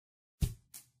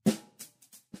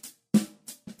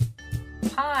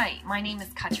Hi, my name is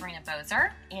Katharina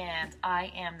Boser, and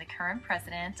I am the current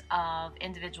president of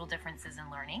Individual Differences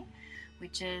in Learning,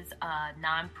 which is a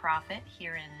nonprofit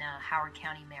here in Howard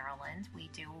County, Maryland. We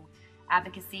do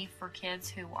advocacy for kids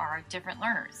who are different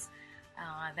learners.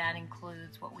 That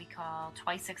includes what we call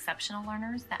twice exceptional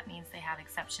learners. That means they have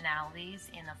exceptionalities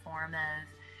in the form of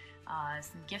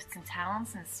some gifts and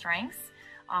talents and strengths,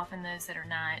 often those that are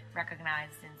not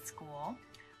recognized in school.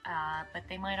 But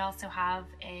they might also have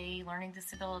a learning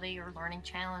disability or learning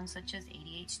challenge such as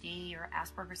ADHD or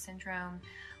Asperger's syndrome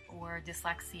or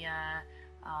dyslexia,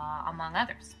 among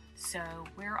others. So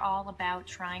we're all about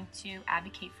trying to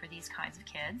advocate for these kinds of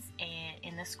kids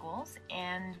in the schools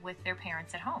and with their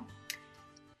parents at home.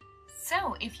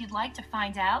 So if you'd like to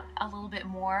find out a little bit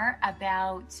more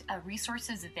about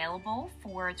resources available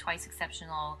for twice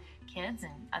exceptional kids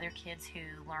and other kids who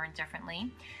learn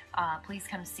differently, please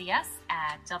come see us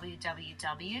at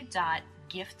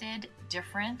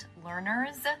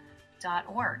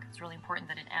www.giftedDifferentLearners.org. It's really important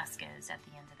that an S goes at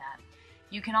the end of that.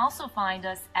 You can also find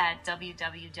us at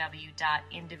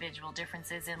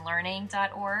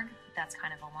www.individualdifferencesinlearning.org. That's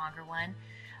kind of a longer one.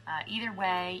 Either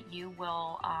way, you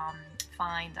will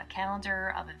find a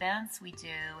calendar of events. We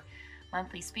do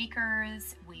monthly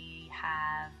speakers. We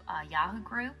have a Yahoo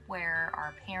group where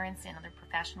our parents and other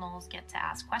professionals get to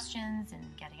ask questions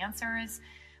and get answers.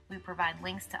 We provide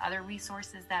links to other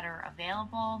resources that are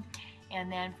available. And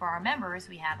then for our members,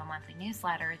 we have a monthly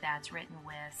newsletter that's written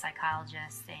with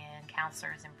psychologists and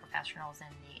counselors and professionals in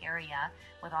the area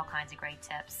with all kinds of great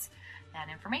tips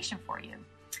and information for you.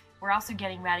 We're also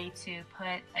getting ready to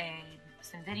put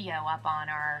some video up on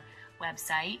our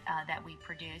website that we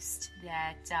produced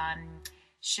that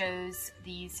shows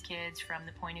these kids from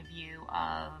the point of view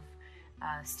of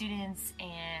students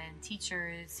and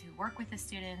teachers who work with the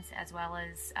students, as well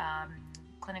as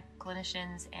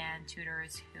clinicians and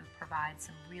tutors who provide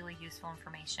some really useful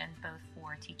information both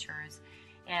for teachers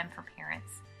and for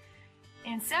parents.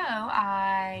 And so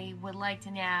I would like to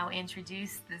now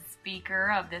introduce the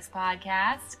speaker of this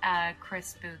podcast,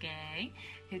 Chris Bouguet,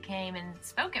 who came and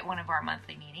spoke at one of our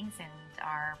monthly meetings, and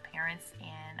our parents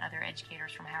and other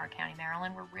educators from Howard County,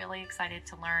 Maryland were really excited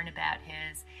to learn about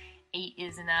his 8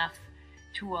 is Enough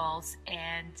tools,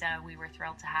 and we were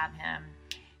thrilled to have him.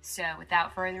 So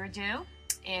without further ado,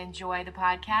 enjoy the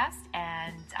podcast,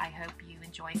 and I hope you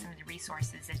enjoy some of the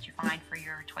resources that you find for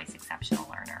your twice exceptional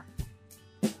learner.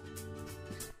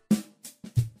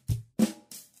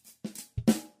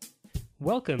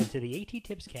 Welcome to the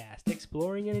A.T.TIPSCAST,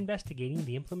 exploring and investigating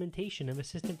the implementation of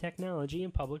assistive technology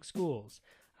in public schools.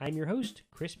 I'm your host,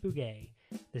 Chris Bouguet.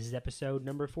 This is episode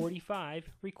number 45,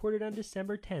 recorded on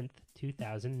December 10th,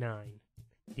 2009.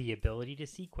 The ability to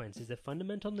sequence is a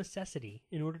fundamental necessity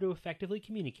in order to effectively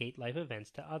communicate life events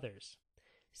to others.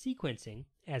 Sequencing,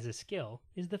 as a skill,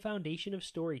 is the foundation of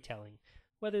storytelling,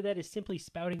 whether that is simply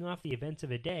spouting off the events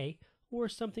of a day or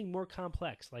something more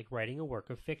complex like writing a work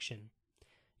of fiction.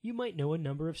 You might know a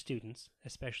number of students,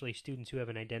 especially students who have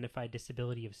an identified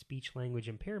disability of speech-language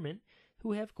impairment,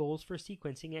 who have goals for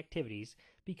sequencing activities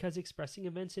because expressing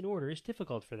events in order is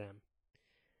difficult for them.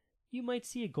 You might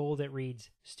see a goal that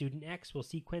reads, Student X will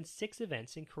sequence 6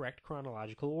 events in correct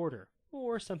chronological order,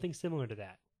 or something similar to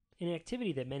that. An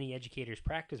activity that many educators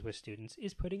practice with students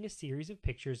is putting a series of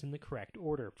pictures in the correct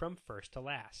order from first to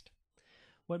last.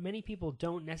 What many people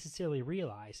don't necessarily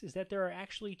realize is that there are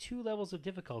actually 2 levels of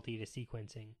difficulty to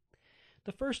sequencing.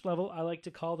 The first level I like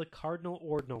to call the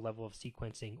cardinal-ordinal level of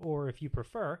sequencing, or if you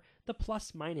prefer, the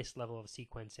plus-minus level of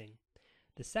sequencing.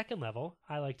 The second level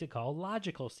I like to call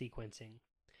logical sequencing.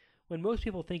 When most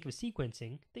people think of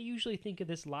sequencing, they usually think of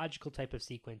this logical type of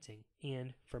sequencing,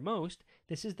 and, for most,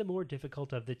 this is the more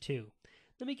difficult of the 2.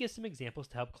 Let me give some examples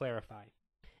to help clarify.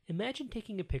 Imagine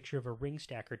taking a picture of a ring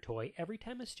stacker toy every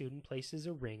time a student places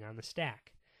a ring on the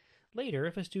stack. Later,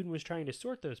 if a student was trying to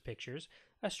sort those pictures,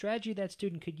 a strategy that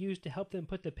student could use to help them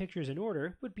put the pictures in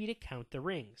order would be to count the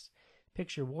rings.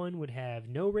 Picture 1 would have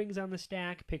no rings on the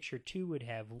stack, picture 2 would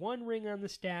have 1 ring on the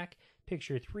stack,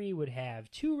 picture 3 would have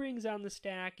 2 rings on the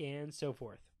stack, and so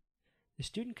forth. The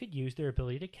student could use their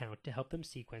ability to count to help them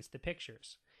sequence the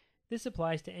pictures. This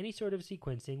applies to any sort of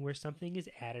sequencing where something is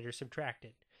added or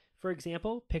subtracted. For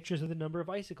example, pictures of the number of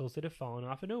icicles that have fallen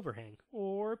off an overhang,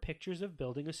 or pictures of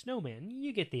building a snowman.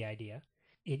 You get the idea.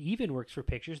 It even works for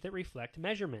pictures that reflect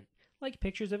measurement, like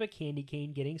pictures of a candy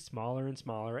cane getting smaller and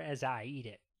smaller as I eat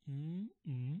it.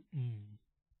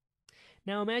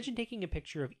 Now imagine taking a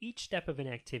picture of each step of an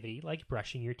activity like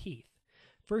brushing your teeth.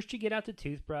 First you get out the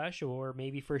toothbrush, or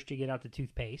maybe first you get out the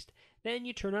toothpaste, then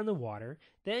you turn on the water,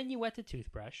 then you wet the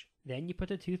toothbrush, then you put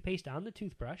the toothpaste on the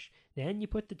toothbrush, then you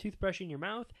put the toothbrush in your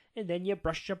mouth, and then you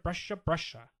brush.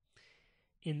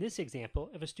 In this example,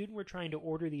 if a student were trying to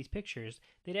order these pictures,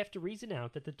 they'd have to reason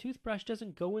out that the toothbrush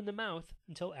doesn't go in the mouth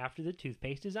until after the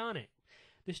toothpaste is on it.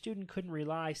 The student couldn't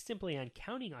rely simply on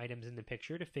counting items in the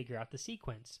picture to figure out the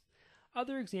sequence.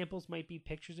 Other examples might be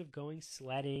pictures of going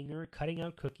sledding or cutting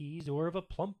out cookies, or of a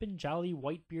plump and jolly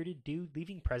white-bearded dude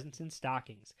leaving presents in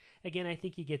stockings. Again, I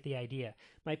think you get the idea.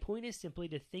 My point is simply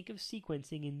to think of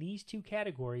sequencing in these two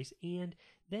categories and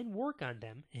then work on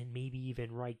them, and maybe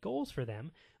even write goals for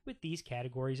them, with these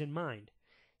categories in mind.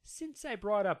 Since I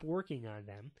brought up working on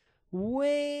them,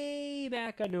 way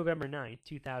back on November 9th,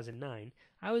 2009,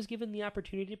 I was given the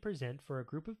opportunity to present for a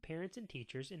group of parents and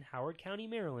teachers in Howard County,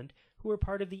 Maryland, who were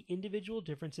part of the Individual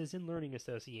Differences in Learning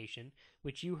Association,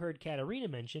 which you heard Katharina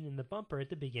mention in the bumper at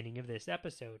the beginning of this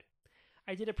episode.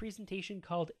 I did a presentation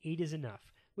called 8 is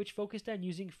Enough, which focused on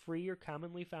using free or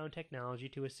commonly found technology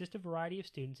to assist a variety of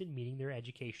students in meeting their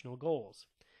educational goals.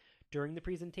 During the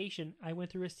presentation, I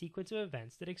went through a sequence of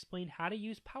events that explained how to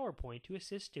use PowerPoint to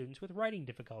assist students with writing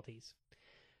difficulties.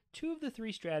 2 of the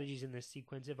 3 strategies in this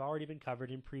sequence have already been covered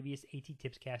in previous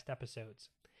A.T.TIPSCAST episodes.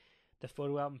 The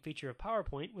photo album feature of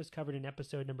PowerPoint was covered in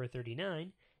episode number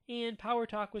 39, and Power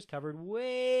Talk was covered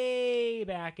way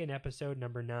back in episode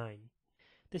number 9.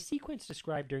 The sequence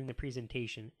described during the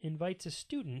presentation invites a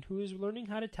student who is learning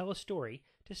how to tell a story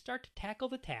to start to tackle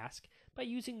the task by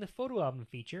using the photo album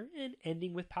feature and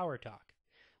ending with Power Talk,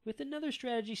 with another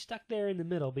strategy stuck there in the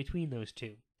middle between those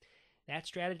 2. That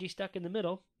strategy stuck in the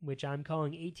middle, which I'm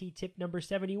calling A.T.TIP number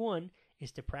 71,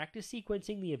 is to practice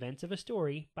sequencing the events of a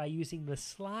story by using the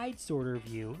slide sorter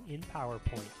view in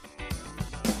PowerPoint.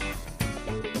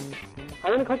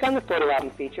 I'm going to click on the photo album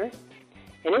feature,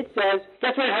 and it says,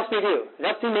 guess what it helps me do? It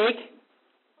helps me make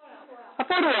a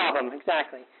photo album,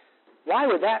 exactly. Why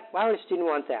would a student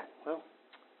want that? Well,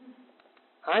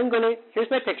 here's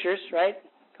my pictures, right?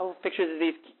 A couple of pictures of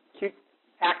these cute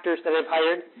actors that I've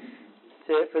hired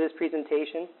for this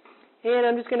presentation. And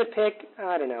I'm just going to pick,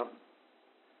 I'll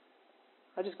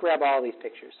just grab all these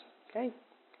pictures, okay?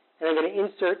 And I'm going to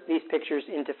insert these pictures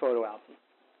into photo album.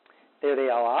 There they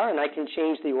all are, and I can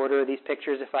change the order of these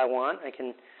pictures if I want. I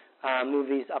can move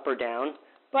these up or down.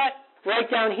 But right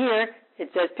down here, it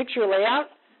says picture layout.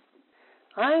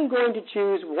 I'm going to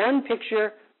choose one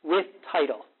picture with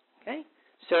title, okay?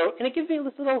 So, and it gives me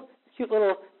this cute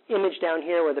little image down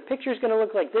here where the picture is going to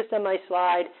look like this on my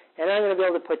slide, and I'm going to be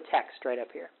able to put text right up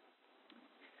here.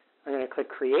 I'm going to click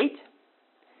Create,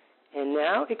 and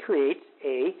now it creates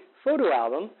a photo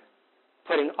album,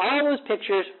 putting all those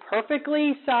pictures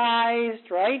perfectly sized,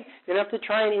 right? You don't have to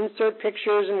try and insert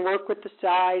pictures and work with the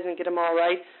size and get them all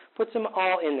right. Puts them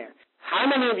all in there. How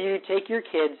many of you take your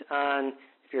kids on,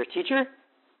 if you're a teacher,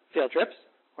 field trips,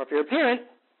 or if you're a parent,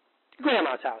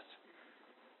 grandma's house,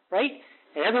 right?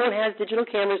 And everyone has digital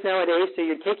cameras nowadays, so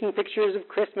you're taking pictures of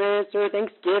Christmas or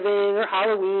Thanksgiving or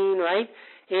Halloween, right?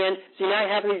 And so you now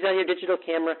have these on your digital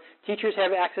camera. Teachers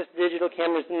have access to digital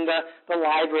cameras in the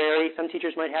library. Some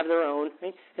teachers might have their own,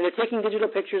 right? And they're taking digital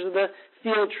pictures of the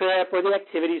field trip or the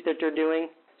activities that they're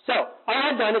doing. So all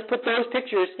I've done is put those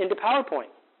pictures into PowerPoint.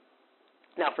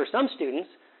 Now for some students,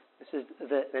 this is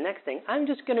the next thing, I'm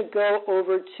just going to go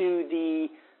over to the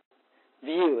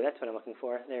View. That's what I'm looking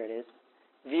for. There it is.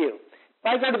 View. If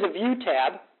I go to the View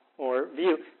tab, or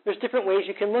View, there's different ways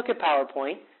you can look at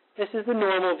PowerPoint. This is the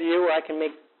normal view where I can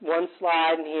make one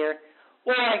slide in here,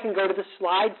 or I can go to the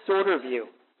slide sorter view.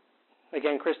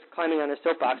 Again, Chris climbing on a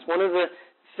soapbox. One of the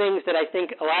things that I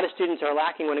think a lot of students are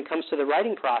lacking when it comes to the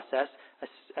writing process,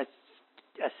 a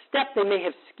step they may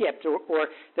have skipped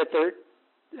or that they're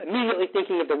immediately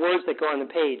thinking of the words that go on the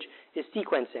page, is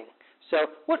sequencing. So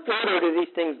what order do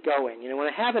these things go in? When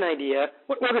I have an idea,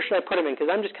 what order should I put them in? Because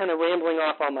I'm just kind of rambling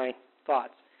off all my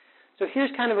thoughts. So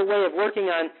here's kind of a way of working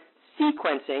on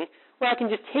sequencing, where I can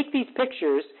just take these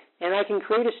pictures and I can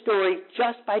create a story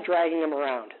just by dragging them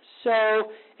around.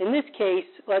 So in this case,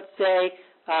 let's say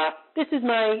this is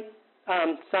my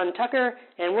son Tucker,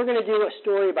 and we're going to do a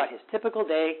story about his typical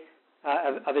day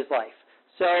of his life.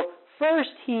 So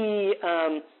first he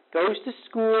goes to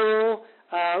school.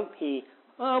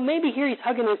 Maybe here he's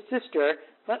hugging his sister.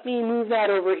 Let me move that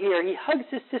over here. He hugs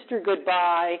his sister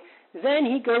goodbye. Then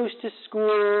he goes to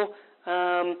school,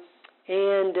 and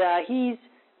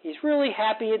he's really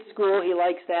happy at school. He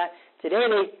likes that. Today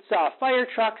they saw a fire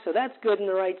truck, so that's good in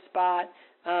the right spot.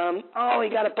 He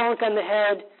got a bonk on the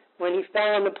head when he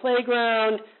fell on the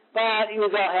playground, but he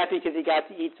was all happy because he got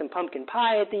to eat some pumpkin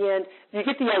pie at the end. You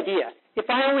get the idea. If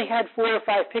I only had 4 or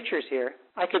 5 pictures here,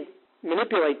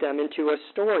 manipulate them into a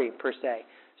story, per se.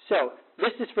 So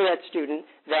this is for that student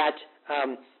that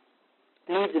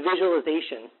needs a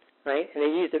visualization, right? And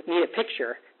they need a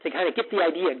picture to kind of get the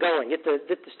idea going, get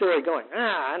the story going.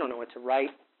 I don't know what to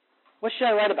write. What should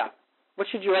I write about? What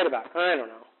should you write about? I don't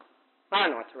know. I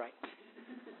don't know what to write.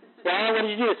 Well, what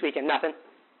did you do this weekend? Nothing.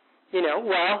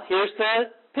 Well, here's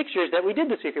the pictures that we did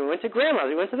this weekend. We went to Grandma's.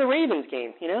 We went to the Ravens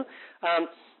game, The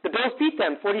Bills beat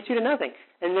them 42-0.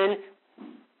 And then,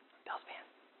 Bills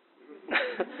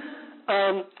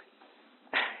fan.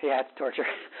 Yeah, it's torture.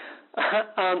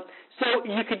 So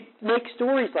you could make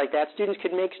stories like that. Students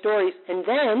could make stories and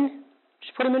then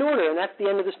just put them in order, and that's the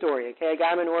end of the story. Okay, I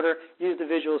got them in order, use the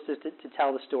visuals to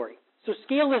tell the story. So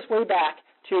scale this way back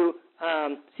to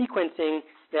sequencing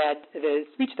that the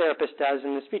speech therapist does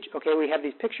in the speech. Okay, we have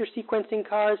these picture sequencing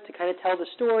cards to kind of tell the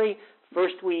story.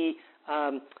 First we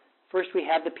have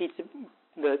the pizza,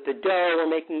 the dough. We're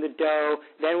making the dough.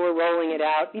 Then we're rolling it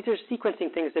out. These are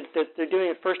sequencing things that they're doing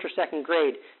in first or second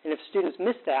grade. And if students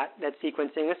miss that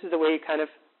sequencing, this is the way you kind of,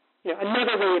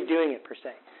 another way of doing it per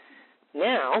se.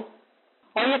 Now,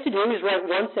 all you have to do is write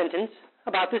one sentence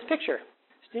about this picture.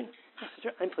 Student,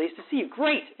 I'm pleased to see you.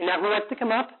 Great. And now who wants to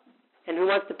come up? And who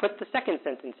wants to put the second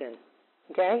sentence in?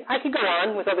 Okay? I could go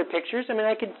on with other pictures.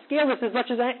 I could scale this as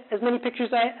many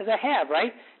pictures as I have,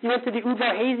 right? You went to the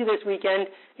Ubar Hazy this weekend,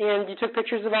 and you took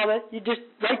pictures of all that. You just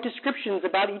write descriptions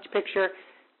about each picture,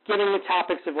 getting the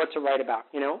topics of what to write about,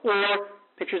 Or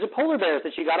pictures of polar bears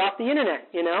that you got off the internet,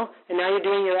 And now you're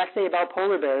doing your essay about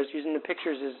polar bears using the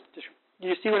pictures as. Do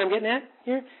you see what I'm getting at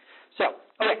here? So,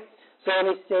 okay. So let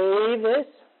me save this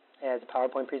as a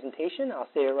PowerPoint presentation. I'll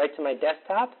save it right to my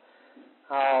desktop.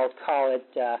 I'll call it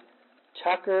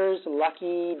Tucker's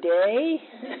Lucky Day.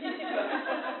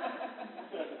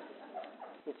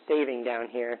 It's saving down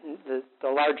here. The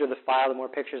larger the file, the more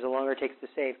pictures, the longer it takes to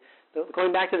save.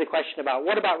 Going back to the question about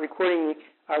what about recording,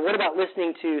 what about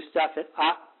listening to stuff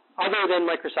other than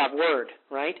Microsoft Word,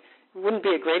 right? Wouldn't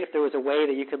it be great if there was a way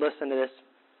that you could listen to this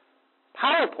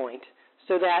PowerPoint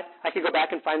so that I could go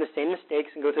back and find the same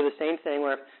mistakes and go through the same thing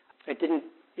where I didn't,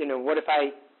 what if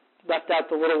I left out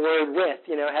the little word with,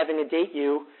 having a date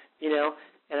you,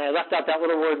 and I left out that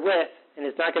little word with, and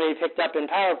it's not going to be picked up in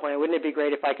PowerPoint. Wouldn't it be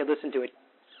great if I could listen to it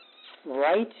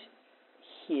right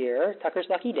here, Tucker's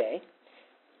Lucky Day?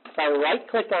 If I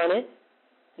right-click on it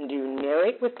and do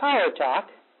Narrate with PowerTalk,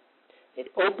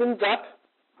 it opens up.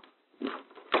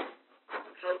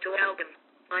 Photo album,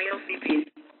 ILCP.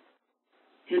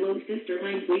 Hello, sister,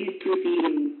 I'm pleased to see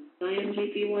you.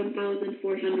 IMGP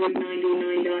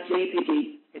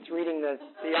 1499.jpg. It's reading the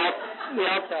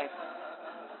alt text.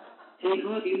 Hey,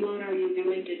 Hobby, what are you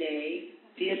doing today?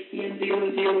 PSCN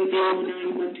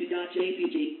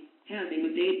 000912.jpg. Having a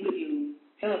date with you.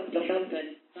 Help the IMGP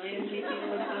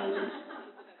 1000.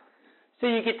 So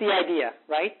you get the idea,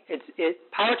 right?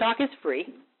 PowerTalk is free.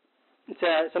 It's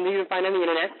something you can find on the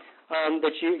internet.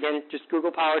 That you again just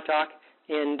Google PowerTalk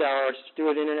and or do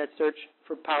an internet search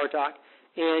for PowerTalk,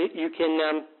 and you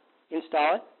can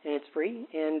install it, and it's free,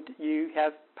 and you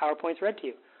have PowerPoints read to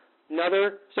you.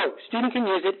 So student can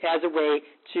use it as a way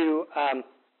to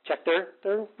check their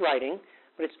writing,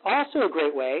 but it's also a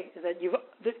great way that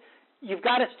you've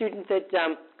got a student that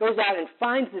goes out and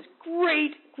finds this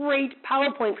great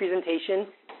PowerPoint presentation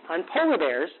on polar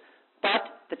bears,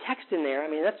 but the text in there,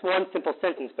 that's one simple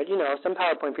sentence, but, some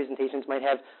PowerPoint presentations might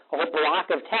have a whole block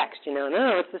of text,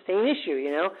 No, it's the same issue,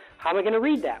 How am I going to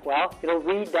read that? Well, it'll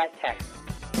read that text.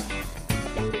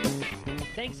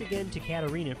 Thanks again to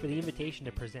Katharina for the invitation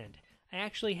to present. I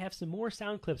actually have some more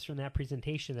sound clips from that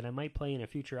presentation that I might play in a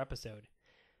future episode.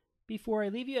 Before I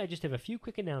leave you, I just have a few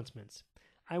quick announcements.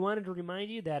 I wanted to remind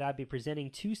you that I'll be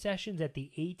presenting 2 sessions at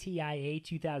the ATIA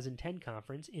 2010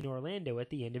 conference in Orlando at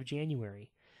the end of January.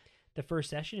 The first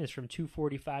session is from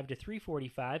 2:45 to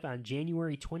 3:45 on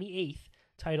January 28th,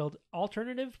 titled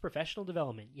Alternative Professional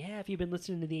Development. Yeah, if you've been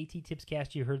listening to the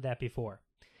A.T.TIPSCAST, you heard that before.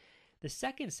 The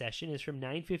second session is from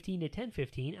 9:15 to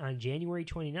 10:15 on January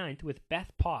 29th with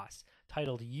Beth Poss,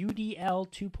 titled UDL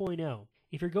 2.0.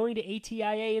 If you're going to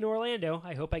ATIA in Orlando,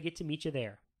 I hope I get to meet you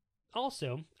there.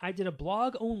 Also, I did a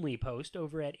blog-only post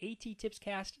over at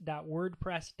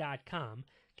ATTIPSCAST.wordpress.com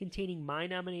containing my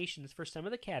nominations for some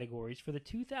of the categories for the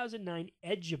 2009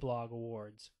 EduBlog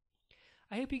Awards.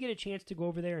 I hope you get a chance to go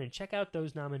over there and check out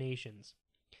those nominations.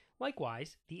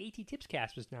 Likewise, the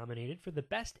A.T.TIPSCAST was nominated for the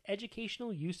Best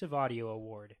Educational Use of Audio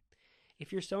Award.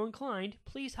 If you're so inclined,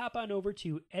 please hop on over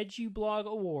to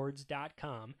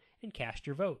edublogawards.com and cast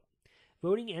your vote.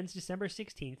 Voting ends December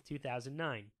 16th,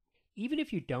 2009. Even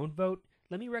if you don't vote,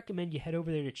 let me recommend you head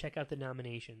over there to check out the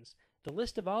nominations. The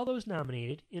list of all those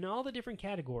nominated in all the different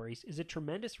categories is a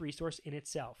tremendous resource in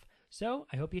itself, so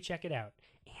I hope you check it out.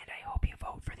 And I hope you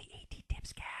vote for the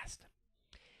A.T.TIPScast.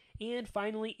 And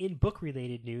finally, in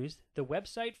book-related news, the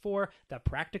website for The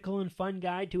Practical and Fun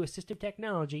Guide to Assistive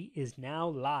Technology is now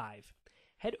live.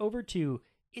 Head over to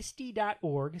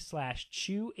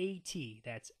ISTE.org/ChewAT,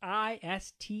 that's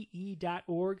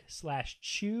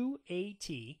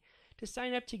ISTE.org/ChewAT, to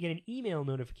sign up to get an email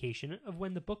notification of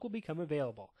when the book will become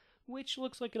available, which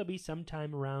looks like it'll be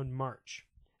sometime around March.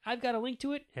 I've got a link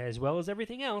to it, as well as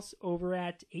everything else, over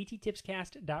at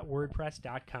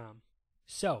AT.TIPSCAST.wordpress.com.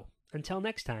 So, until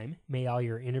next time, may all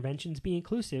your interventions be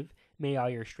inclusive, may all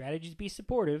your strategies be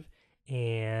supportive,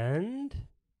 and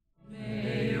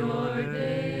may your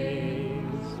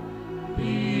days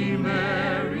be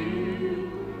merry.